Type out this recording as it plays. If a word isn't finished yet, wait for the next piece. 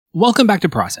Welcome back to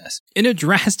Process. In a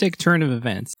drastic turn of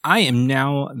events, I am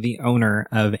now the owner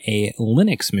of a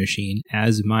Linux machine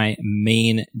as my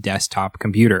main desktop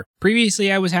computer.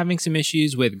 Previously, I was having some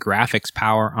issues with graphics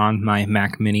power on my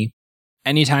Mac Mini.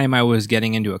 Anytime I was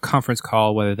getting into a conference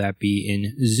call, whether that be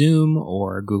in Zoom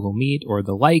or Google Meet or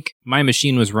the like, my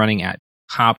machine was running at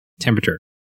top temperature,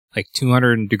 like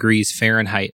 200 degrees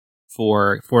Fahrenheit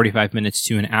for 45 minutes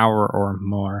to an hour or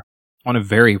more on a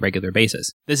very regular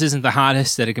basis. This isn't the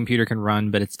hottest that a computer can run,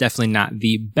 but it's definitely not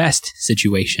the best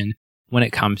situation when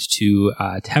it comes to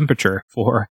temperature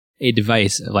for a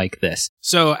device like this.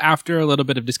 So after a little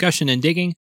bit of discussion and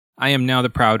digging, I am now the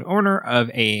proud owner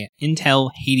of a Intel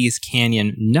Hades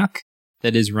Canyon NUC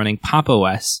that is running Pop!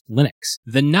 OS Linux.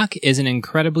 The NUC is an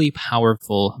incredibly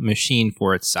powerful machine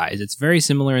for its size. It's very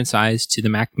similar in size to the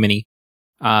Mac Mini.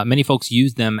 Many folks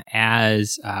use them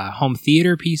as home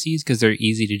theater PCs because they're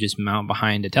easy to just mount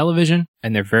behind a television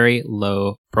and they're very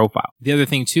low profile. The other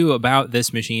thing too about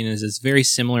this machine is it's very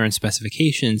similar in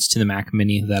specifications to the Mac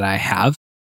Mini that I have.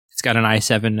 It's got an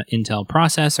i7 Intel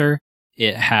processor.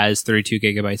 It has 32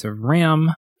 gigabytes of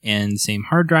RAM and the same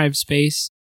hard drive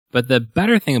space. But the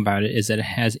better thing about it is that it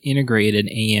has integrated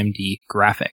AMD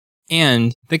graphics.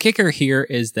 And the kicker here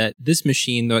is that this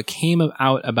machine, though it came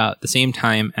out about the same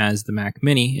time as the Mac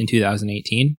Mini in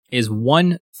 2018, is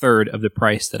 1/3 of the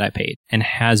price that I paid and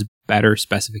has better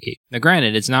specifications. Now,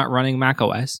 granted, it's not running Mac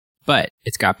OS, but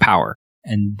it's got power,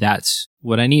 and that's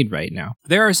what I need right now.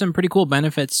 There are some pretty cool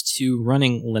benefits to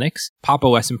running Linux. Pop!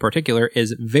 OS in particular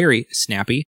is very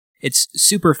snappy. It's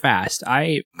super fast.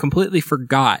 I completely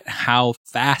forgot how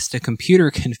fast a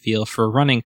computer can feel for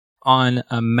running on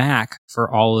a Mac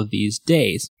for all of these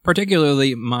days.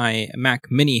 Particularly, my Mac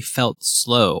Mini felt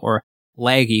slow or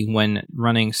laggy when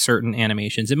running certain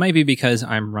animations. It might be because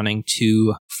I'm running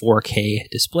two 4K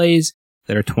displays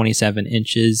that are 27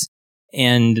 inches,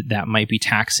 and that might be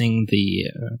taxing the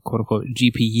quote-unquote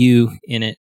GPU in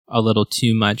it a little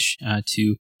too much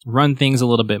to run things a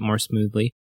little bit more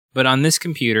smoothly. But on this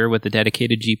computer with the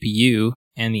dedicated GPU,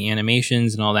 and the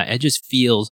animations and all that, it just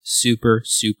feels super,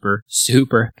 super,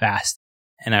 super fast.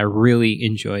 And I really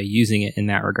enjoy using it in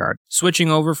that regard.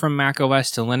 Switching over from Mac OS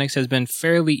to Linux has been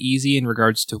fairly easy in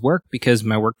regards to work because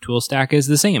my work tool stack is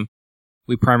the same.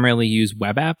 We primarily use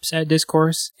web apps at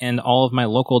Discourse, and all of my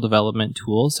local development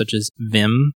tools, such as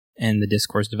Vim and the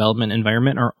Discourse development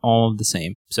environment, are all the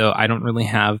same. So I don't really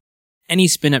have any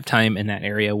spin-up time in that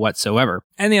area whatsoever.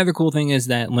 And the other cool thing is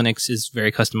that Linux is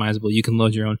very customizable. You can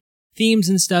load your own themes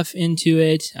and stuff into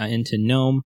it, into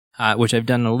GNOME, which I've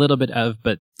done a little bit of,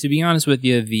 but to be honest with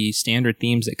you, the standard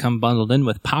themes that come bundled in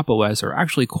with Pop! OS are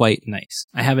actually quite nice.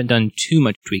 I haven't done too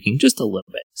much tweaking, just a little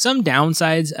bit. Some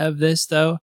downsides of this,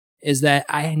 though, is that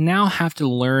I now have to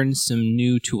learn some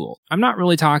new tools. I'm not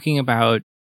really talking about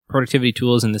productivity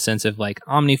tools in the sense of like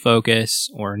OmniFocus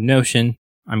or Notion.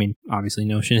 I mean, obviously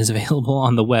Notion is available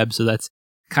on the web, so that's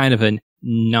kind of a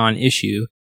non-issue.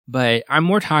 But I'm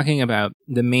more talking about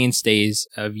the mainstays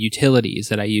of utilities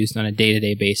that I used on a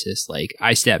day-to-day basis, like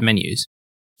iStep menus,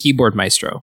 Keyboard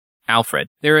Maestro, Alfred.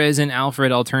 There is an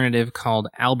Alfred alternative called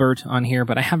Albert on here,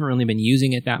 but I haven't really been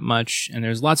using it that much. And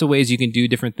there's lots of ways you can do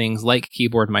different things like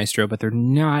Keyboard Maestro, but they're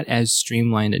not as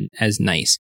streamlined and as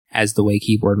nice as the way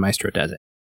Keyboard Maestro does it.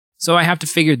 So I have to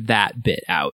figure that bit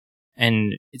out.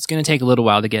 And it's going to take a little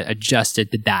while to get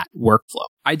adjusted to that workflow.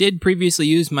 I did previously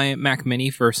use my Mac Mini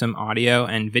for some audio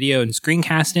and video and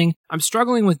screencasting. I'm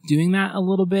struggling with doing that a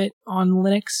little bit on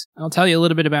Linux. I'll tell you a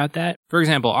little bit about that. For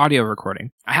example, audio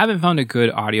recording. I haven't found a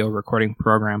good audio recording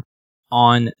program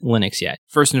on Linux yet.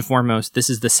 First and foremost, this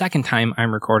is the second time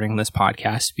I'm recording this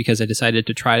podcast because I decided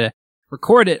to try to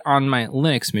record it on my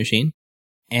Linux machine.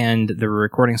 And the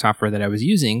recording software that I was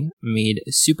using made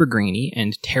super grainy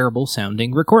and terrible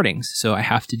sounding recordings. So I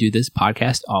have to do this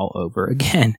podcast all over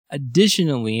again.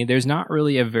 Additionally, there's not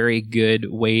really a very good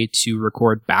way to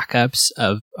record backups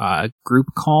of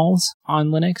group calls on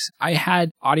Linux. I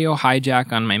had Audio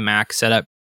Hijack on my Mac set up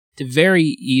to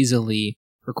very easily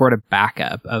record a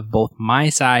backup of both my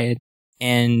side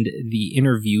and the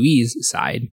interviewee's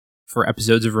side for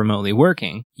episodes of remotely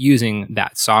working using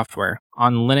that software.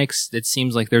 On Linux, it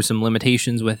seems like there's some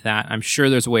limitations with that. I'm sure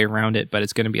there's a way around it, but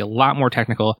it's going to be a lot more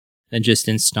technical than just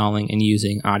installing and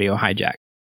using Audio Hijack.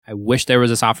 I wish there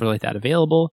was a software like that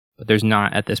available, but there's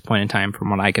not at this point in time from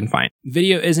what I can find.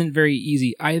 Video isn't very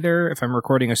easy either. If I'm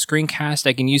recording a screencast,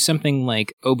 I can use something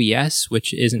like OBS,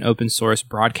 which is an open source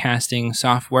broadcasting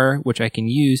software, which I can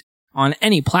use on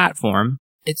any platform.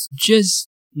 It's just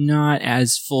not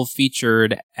as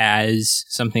full-featured as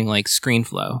something like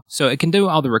ScreenFlow. So it can do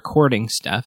all the recording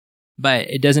stuff, but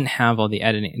it doesn't have all the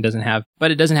editing. It doesn't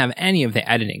have any of the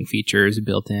editing features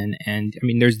built in. And I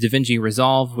mean, there's DaVinci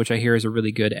Resolve, which I hear is a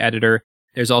really good editor.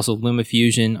 There's also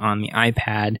LumaFusion on the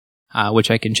iPad, which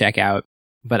I can check out,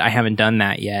 but I haven't done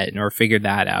that yet or figured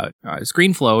that out.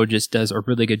 ScreenFlow just does a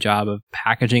really good job of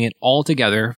packaging it all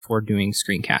together for doing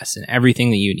screencasts and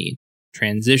everything that you need.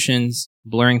 Transitions,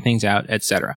 blurring things out,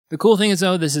 etc. The cool thing is,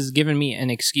 though, this has given me an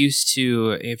excuse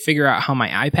to figure out how my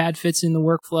iPad fits in the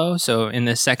workflow. So in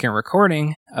the second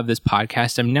recording of this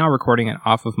podcast, I'm now recording it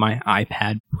off of my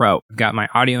iPad Pro. I've got my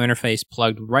audio interface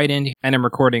plugged right in, and I'm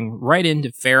recording right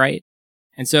into Ferrite.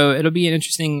 And so it'll be an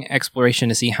interesting exploration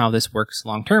to see how this works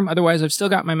long term. Otherwise, I've still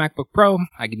got my MacBook Pro.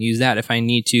 I can use that if I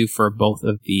need to for both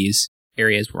of these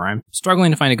areas where I'm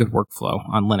struggling to find a good workflow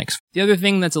on Linux. The other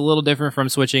thing that's a little different from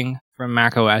switching from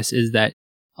macOS is that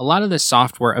a lot of the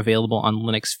software available on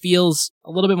Linux feels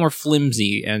a little bit more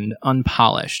flimsy and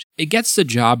unpolished. It gets the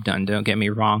job done, don't get me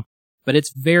wrong, but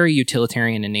it's very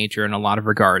utilitarian in nature in a lot of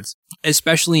regards,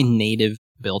 especially native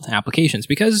built applications,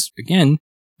 because, again,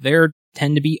 there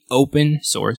tend to be open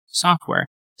source software.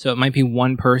 So it might be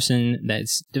one person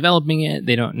that's developing it.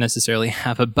 They don't necessarily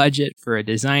have a budget for a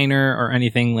designer or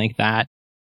anything like that.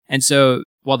 And so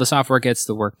while the software gets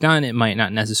the work done, it might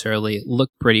not necessarily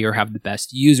look pretty or have the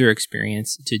best user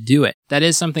experience to do it. That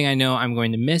is something I know I'm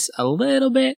going to miss a little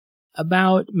bit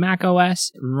about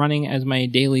macOS running as my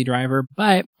daily driver.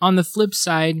 But on the flip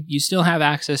side, you still have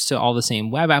access to all the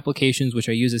same web applications, which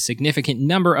I use a significant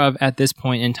number of at this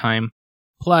point in time.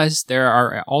 Plus, there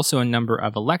are also a number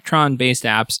of Electron-based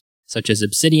apps, such as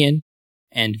Obsidian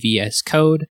and VS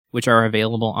Code, which are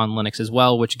available on Linux as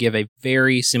well, which give a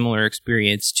very similar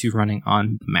experience to running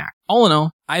on the Mac. All in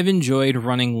all, I've enjoyed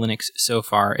running Linux so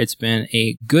far. It's been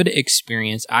a good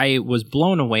experience. I was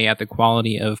blown away at the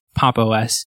quality of Pop!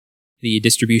 OS, the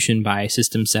distribution by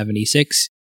System76.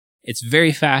 It's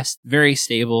very fast, very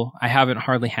stable. I haven't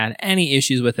hardly had any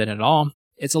issues with it at all.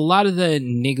 It's a lot of the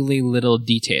niggly little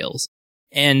details.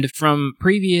 And from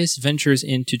previous ventures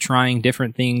into trying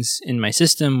different things in my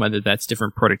system, whether that's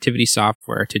different productivity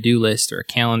software, to-do list, or a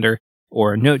calendar,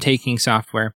 or note-taking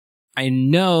software, I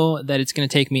know that it's going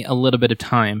to take me a little bit of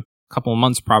time, a couple of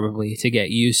months probably, to get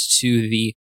used to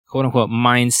the quote-unquote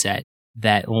mindset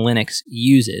that Linux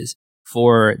uses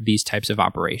for these types of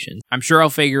operations. I'm sure I'll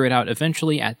figure it out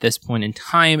eventually. At this point in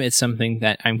time, it's something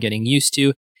that I'm getting used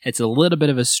to. It's a little bit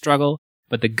of a struggle.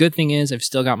 But the good thing is I've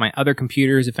still got my other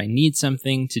computers if I need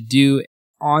something to do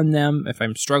on them, if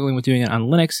I'm struggling with doing it on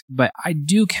Linux, but I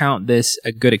do count this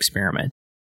a good experiment.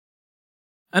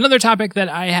 Another topic that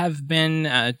I have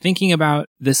been thinking about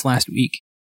this last week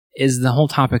is the whole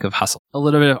topic of hustle. A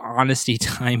little bit of honesty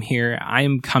time here. I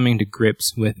am coming to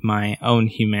grips with my own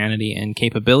humanity and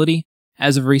capability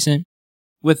as of recent.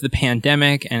 With the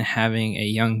pandemic and having a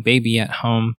young baby at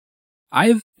home,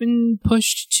 I've been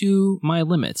pushed to my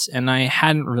limits, and I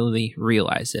hadn't really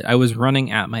realized it. I was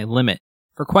running at my limit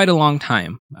for quite a long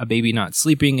time. A baby not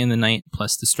sleeping in the night,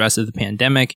 plus the stress of the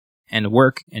pandemic, and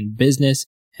work, and business,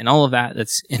 and all of that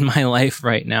that's in my life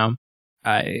right now.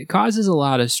 It causes a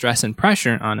lot of stress and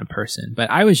pressure on a person, but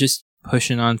I was just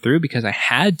pushing on through because I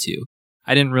had to.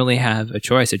 I didn't really have a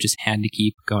choice. I just had to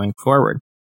keep going forward.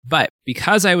 But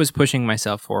because I was pushing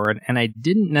myself forward and I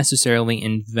didn't necessarily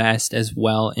invest as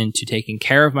well into taking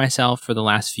care of myself for the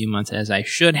last few months as I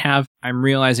should have, I'm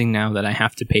realizing now that I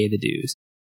have to pay the dues.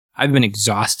 I've been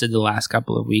exhausted the last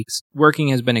couple of weeks. Working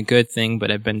has been a good thing,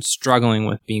 but I've been struggling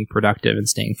with being productive and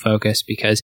staying focused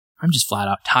because I'm just flat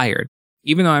out tired.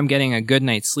 Even though I'm getting a good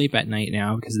night's sleep at night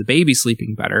now because the baby's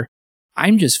sleeping better,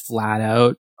 I'm just flat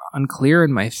out unclear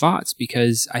in my thoughts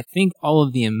because I think all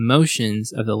of the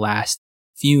emotions of the last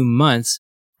few months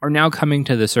are now coming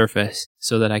to the surface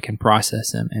so that I can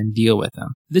process them and deal with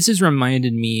them. This has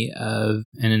reminded me of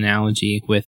an analogy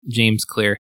with James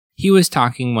Clear. He was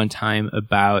talking one time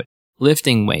about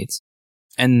lifting weights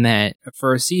and that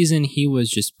for a season he was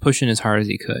just pushing as hard as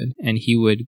he could, and he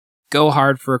would go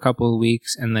hard for a couple of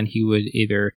weeks and then he would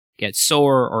either get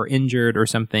sore or injured or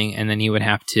something, and then he would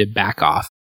have to back off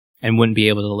and wouldn't be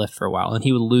able to lift for a while, and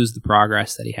he would lose the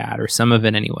progress that he had, or some of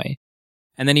it anyway.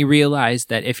 And then he realized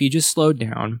that if he just slowed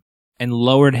down and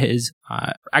lowered his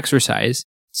exercise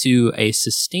to a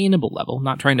sustainable level,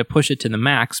 not trying to push it to the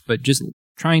max, but just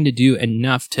trying to do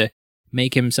enough to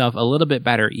make himself a little bit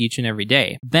better each and every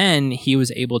day, then he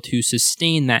was able to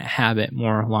sustain that habit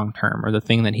more long term, or the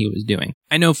thing that he was doing.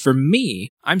 I know for me,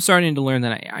 I'm starting to learn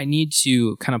that I need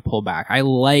to kind of pull back. I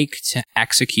like to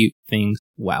execute things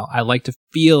well. I like to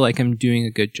feel like I'm doing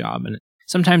a good job. And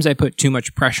sometimes I put too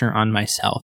much pressure on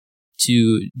myself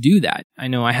to do that. I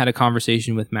know I had a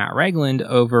conversation with Matt Regland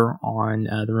over on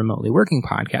the Remotely Working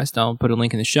podcast. I'll put a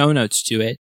link in the show notes to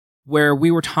it, where we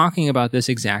were talking about this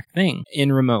exact thing.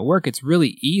 In remote work, it's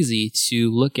really easy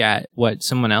to look at what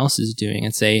someone else is doing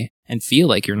and say, and feel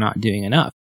like you're not doing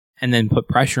enough, and then put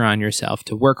pressure on yourself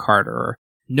to work harder, or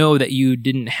know that you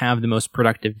didn't have the most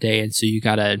productive day, and so you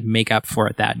got to make up for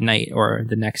it that night or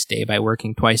the next day by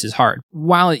working twice as hard.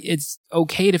 While it's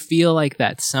okay to feel like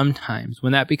that sometimes,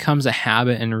 when that becomes a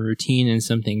habit and a routine and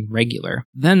something regular,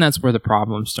 then that's where the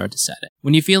problems start to set in.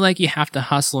 When you feel like you have to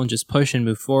hustle and just push and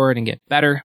move forward and get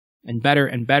better and better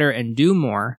and better and do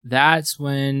more, that's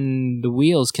when the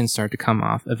wheels can start to come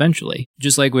off eventually.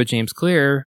 Just like with James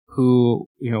Clear, who,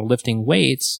 lifting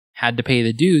weights had to pay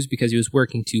the dues because he was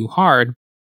working too hard.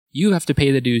 You have to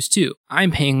pay the dues too.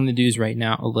 I'm paying the dues right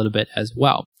now a little bit as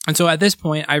well. And so at this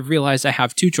point, I've realized I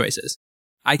have two choices.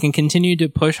 I can continue to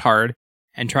push hard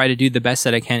and try to do the best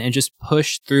that I can and just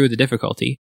push through the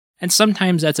difficulty. And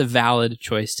sometimes that's a valid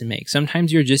choice to make.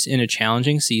 Sometimes you're just in a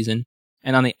challenging season,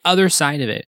 and on the other side of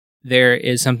it, there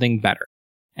is something better.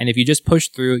 And if you just push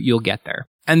through, you'll get there.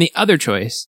 And the other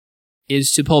choice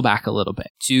is to pull back a little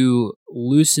bit, to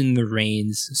loosen the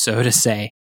reins, so to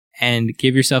say, and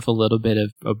give yourself a little bit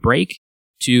of a break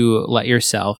to let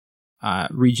yourself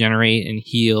regenerate and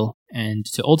heal and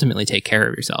to ultimately take care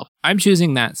of yourself. I'm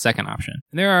choosing that second option.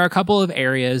 There are a couple of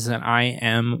areas that I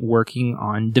am working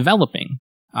on developing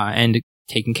and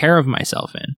taking care of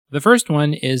myself in. The first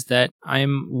one is that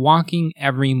I'm walking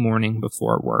every morning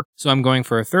before work. So I'm going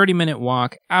for a 30-minute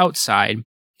walk outside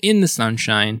in the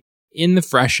sunshine, in the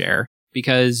fresh air,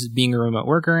 because being a remote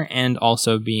worker and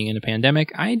also being in a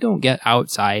pandemic, I don't get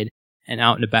outside and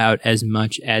out and about as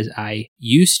much as I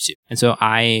used to. And so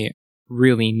I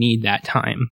really need that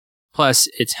time. Plus,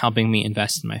 it's helping me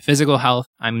invest in my physical health.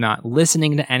 I'm not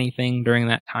listening to anything during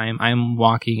that time. I'm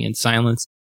walking in silence,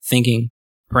 thinking,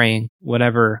 praying,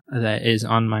 whatever that is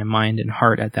on my mind and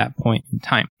heart at that point in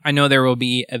time. I know there will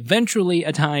be eventually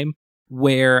a time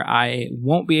where I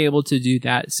won't be able to do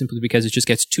that simply because it just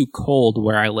gets too cold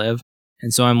where I live.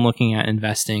 And so I'm looking at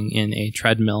investing in a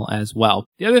treadmill as well.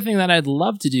 The other thing that I'd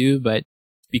love to do, but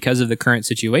because of the current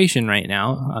situation right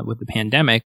now with the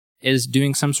pandemic, is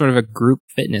doing some sort of a group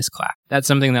fitness class. That's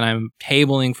something that I'm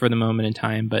tabling for the moment in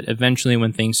time, but eventually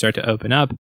when things start to open up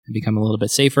and become a little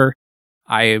bit safer,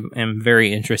 I am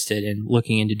very interested in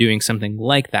looking into doing something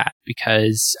like that,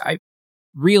 because I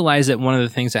realize that one of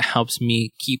the things that helps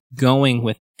me keep going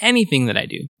with anything that I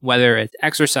do, whether it's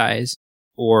exercise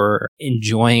or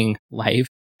enjoying life,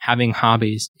 having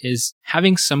hobbies, is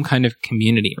having some kind of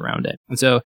community around it. And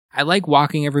so I like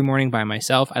walking every morning by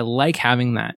myself. I like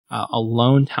having that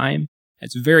alone time.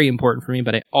 It's very important for me,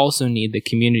 but I also need the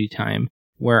community time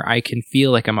where I can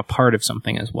feel like I'm a part of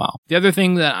something as well. The other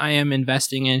thing that I am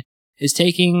investing in is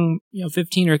taking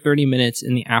 15 or 30 minutes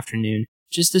in the afternoon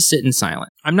just to sit in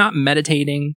silence. I'm not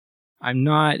meditating. I'm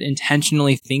not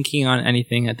intentionally thinking on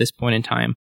anything at this point in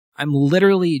time. I'm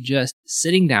literally just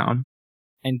sitting down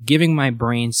and giving my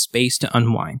brain space to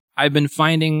unwind. I've been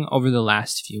finding over the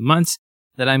last few months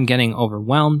that I'm getting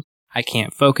overwhelmed. I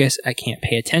can't focus. I can't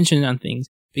pay attention on things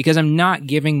because I'm not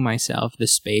giving myself the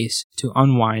space to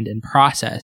unwind and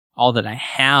process all that I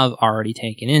have already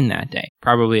taken in that day.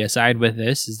 Probably aside with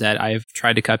this is that I've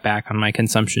tried to cut back on my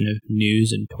consumption of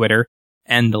news and Twitter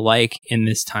and the like in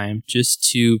this time just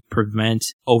to prevent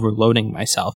overloading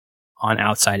myself on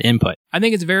outside input. I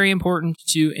think it's very important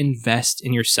to invest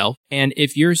in yourself. And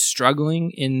if you're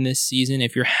struggling in this season,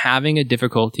 if you're having a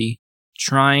difficulty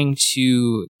trying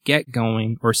to get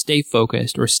going or stay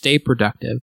focused or stay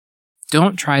productive,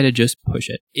 don't try to just push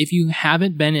it. If you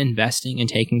haven't been investing and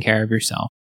taking care of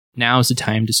yourself, now's the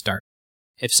time to start.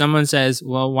 If someone says,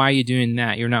 well, why are you doing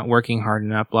that? You're not working hard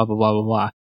enough, blah, blah, blah, blah, blah,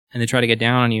 and they try to get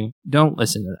down on you, don't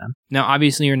listen to them. Now,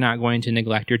 obviously, you're not going to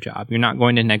neglect your job. You're not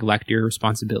going to neglect your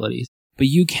responsibilities, but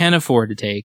you can afford to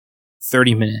take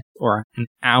 30 minutes or an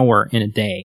hour in a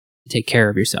day to take care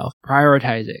of yourself.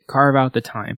 Prioritize it, carve out the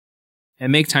time,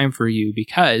 and make time for you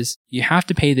because you have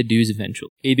to pay the dues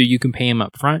eventually. Either you can pay them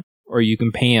up front or you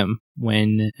can pay them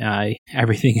when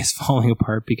everything is falling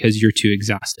apart because you're too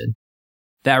exhausted.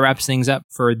 That wraps things up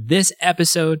for this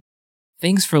episode.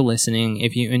 Thanks for listening.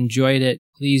 If you enjoyed it,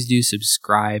 please do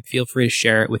subscribe. Feel free to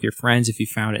share it with your friends if you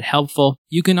found it helpful.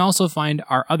 You can also find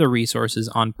our other resources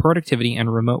on productivity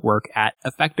and remote work at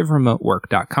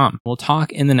effectiveremotework.com. We'll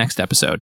talk in the next episode.